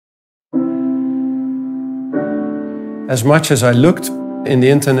As much as I looked in the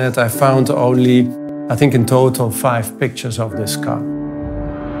internet, I found only, I think in total, 5 pictures of this car.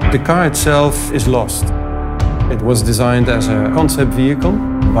 The car itself is lost. It was designed as a concept vehicle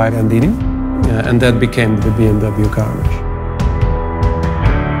by Gandini, and that became the BMW Garmisch.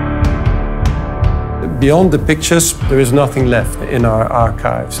 Beyond the pictures, there is nothing left in our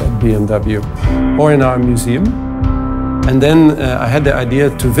archives at BMW or in our museum. And then I had the idea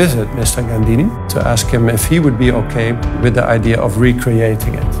to visit Mr. Gandini to ask him if he would be okay with the idea of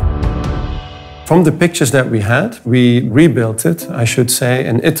recreating it. From the pictures that we had, we rebuilt it, I should say,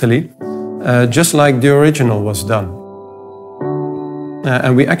 in Italy, just like the original was done.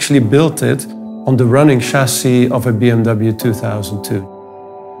 And we actually built it on the running chassis of a BMW 2002.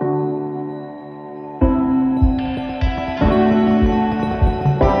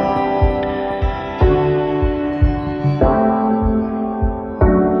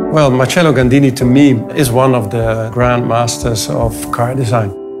 Well, Marcello Gandini, to me, is one of the grand masters of car design.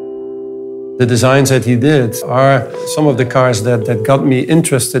 The designs that he did are some of the cars that got me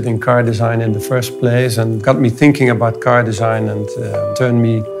interested in car design in the first place and got me thinking about car design and turned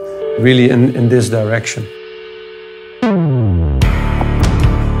me really in this direction.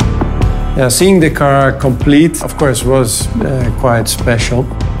 Yeah, seeing the car complete, of course, was quite special.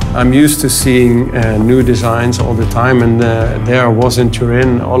 I'm used to seeing new designs all the time, and there I was in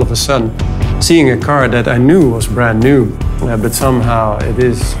Turin all of a sudden, seeing a car that I knew was brand new, but somehow it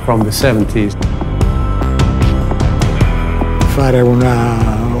is from the 70s. Fare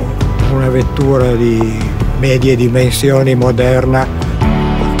una vettura di medie dimensioni moderna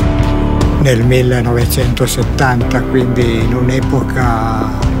nel 1970, quindi in un'epoca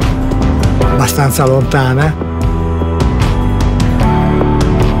abbastanza lontana.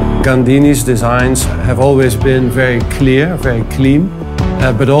 Gandini's designs have always been very clear, very clean,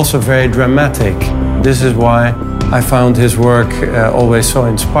 but also very dramatic. This is why I found his work always so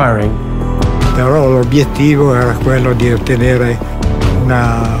inspiring. Però l'obiettivo era quello di ottenere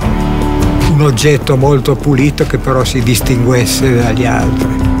un oggetto molto pulito che però si distinguesse dagli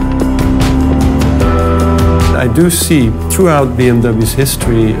altri. I do see throughout BMW's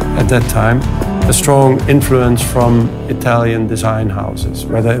history at that time a strong influence from Italian design houses,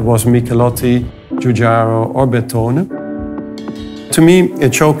 whether it was Michelotti, Giugiaro or Bertone. To me,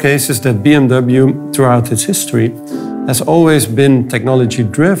 it showcases that BMW, throughout its history, has always been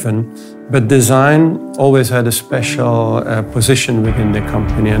technology-driven, but design always had a special position within the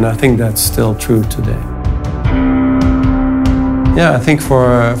company, and I think that's still true today. Yeah, I think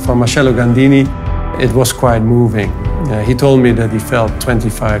for Marcello Gandini, it was quite moving. He told me that he felt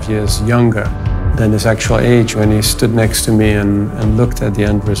 25 years younger than his actual age when he stood next to me and looked at the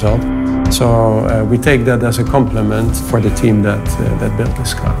end result. So we take that as a compliment for the team that built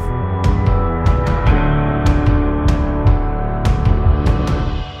this car.